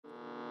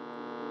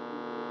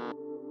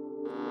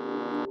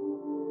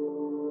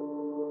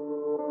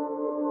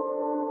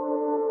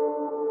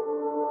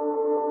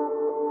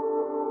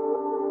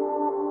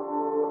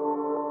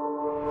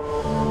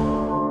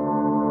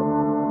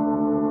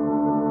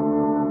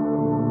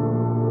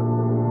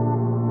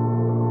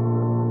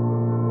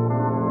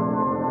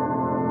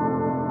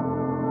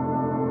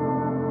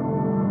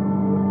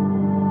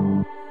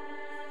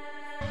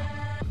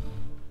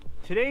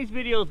Today's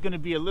video is going to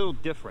be a little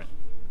different.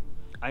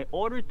 I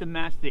ordered the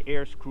Master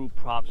Airscrew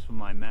props for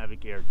my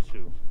Mavic Air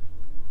 2.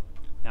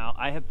 Now,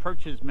 I have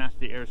purchased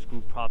Master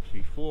Airscrew props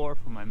before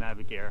for my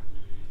Mavic Air,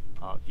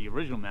 the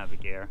original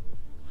Mavic Air,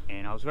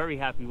 and I was very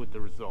happy with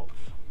the results.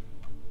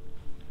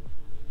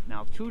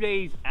 Now, 2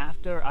 days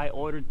after I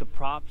ordered the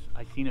props,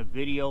 I seen a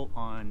video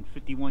on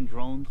 51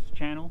 Drones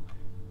channel,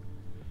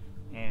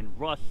 and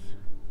Russ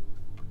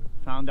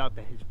found out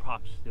that his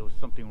props, there was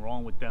something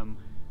wrong with them.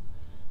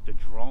 The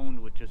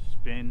drone would just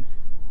spin.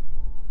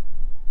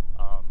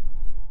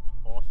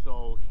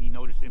 Also, he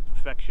noticed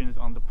imperfections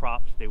on the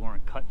props. They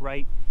weren't cut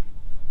right.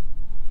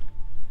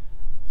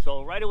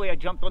 So right away I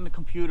jumped on the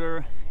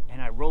computer and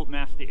I wrote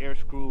Master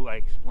Airscrew. I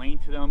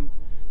explained to them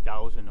that I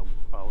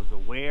was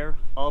aware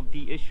of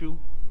the issue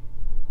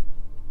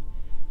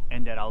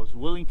and that I was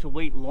willing to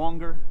wait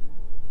longer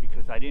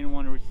because I didn't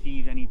want to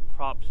receive any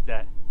props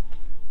that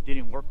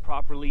didn't work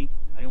properly.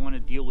 I didn't want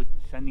to deal with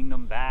sending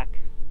them back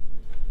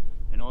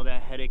and all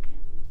that headache.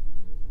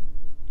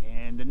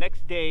 And the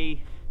next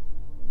day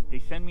they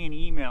sent me an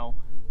email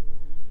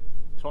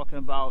talking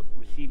about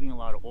receiving a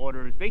lot of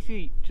orders,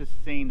 basically just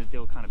saying that they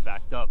were kind of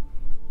backed up.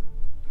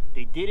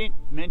 They didn't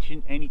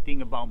mention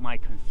anything about my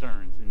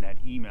concerns in that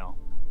email.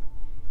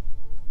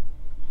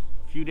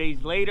 A few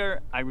days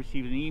later I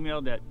received an email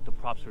that the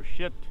props were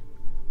shipped,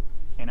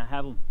 and I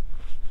have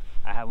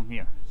them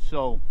here.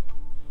 So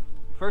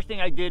first thing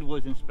I did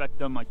was inspect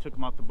them. I took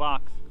them out the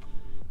box,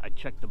 I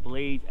checked the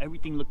blades,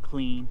 everything looked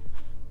clean.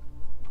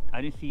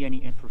 I didn't see any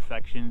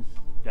imperfections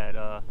that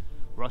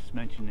Russ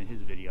mentioned in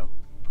his video.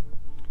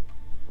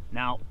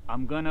 Now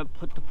I'm gonna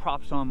put the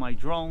props on my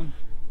drone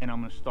and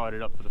I'm gonna start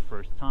it up for the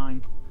first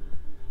time.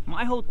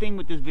 My whole thing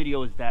with this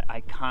video is that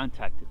I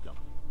contacted them.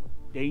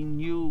 They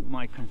knew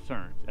my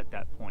concerns at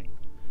that point.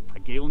 I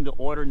gave them the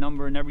order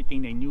number and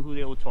everything. They knew who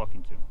they were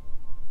talking to.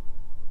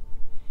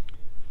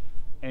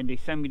 And they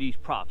sent me these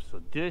props.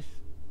 So this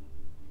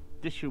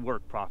should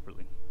work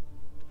properly,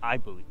 I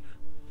believe.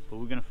 But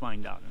we're gonna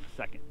find out in a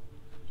second.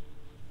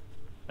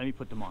 Let me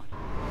put them on.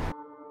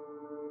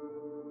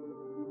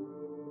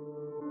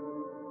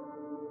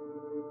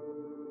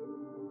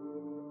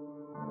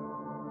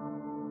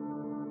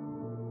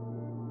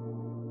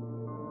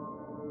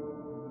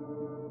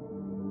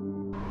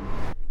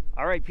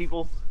 All right,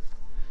 people,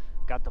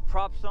 got the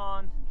props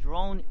on.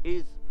 Drone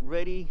is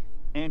ready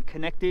and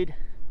connected.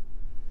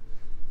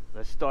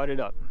 Let's start it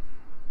up.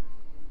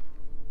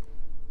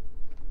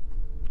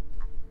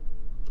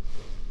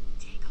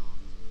 Take off.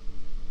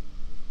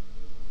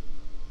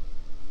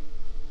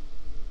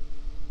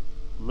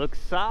 Looks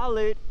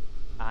solid.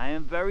 I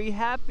am very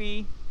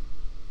happy.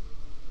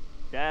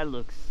 That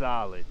looks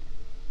solid.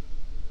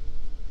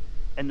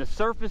 And the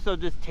surface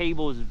of this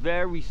table is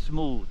very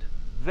smooth,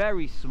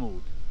 very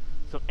smooth.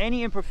 So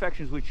any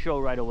imperfections would show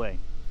right away.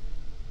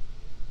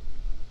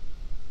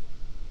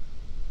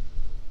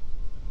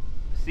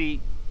 See,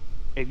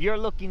 if you're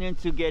looking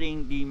into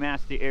getting the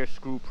Master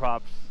Airscrew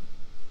props,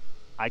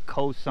 I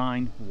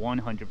co-sign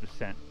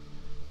 100%.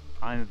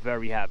 I'm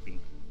very happy.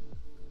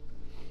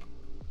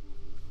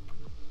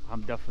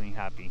 I'm definitely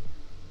happy.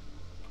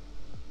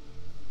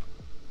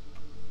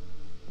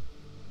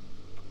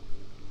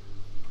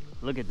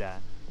 Look at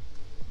that.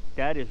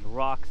 That is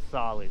rock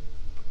solid.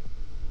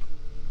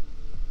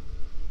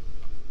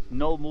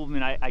 No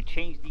movement. I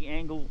changed the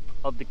angle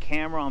of the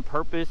camera on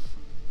purpose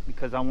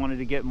because I wanted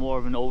to get more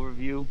of an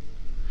overview,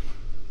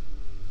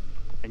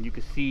 and you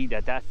can see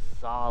that that's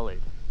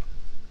solid.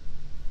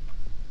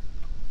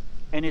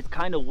 And it's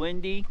kind of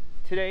windy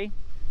today,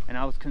 and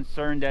I was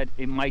concerned that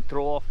it might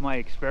throw off my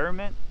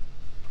experiment.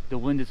 The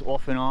wind is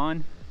off and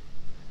on,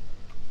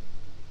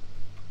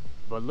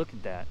 but look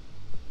at that.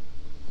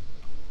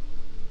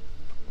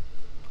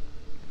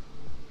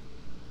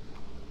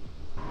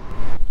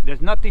 There's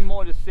nothing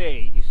more to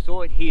say. You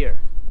saw it here.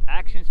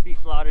 Action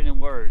speaks louder than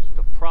words.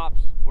 The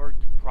props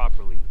worked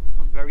properly.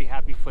 I'm very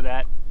happy for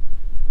that.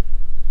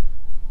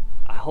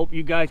 I hope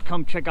you guys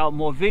come check out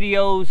more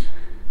videos.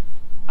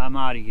 I'm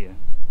out of here.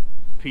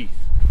 Peace.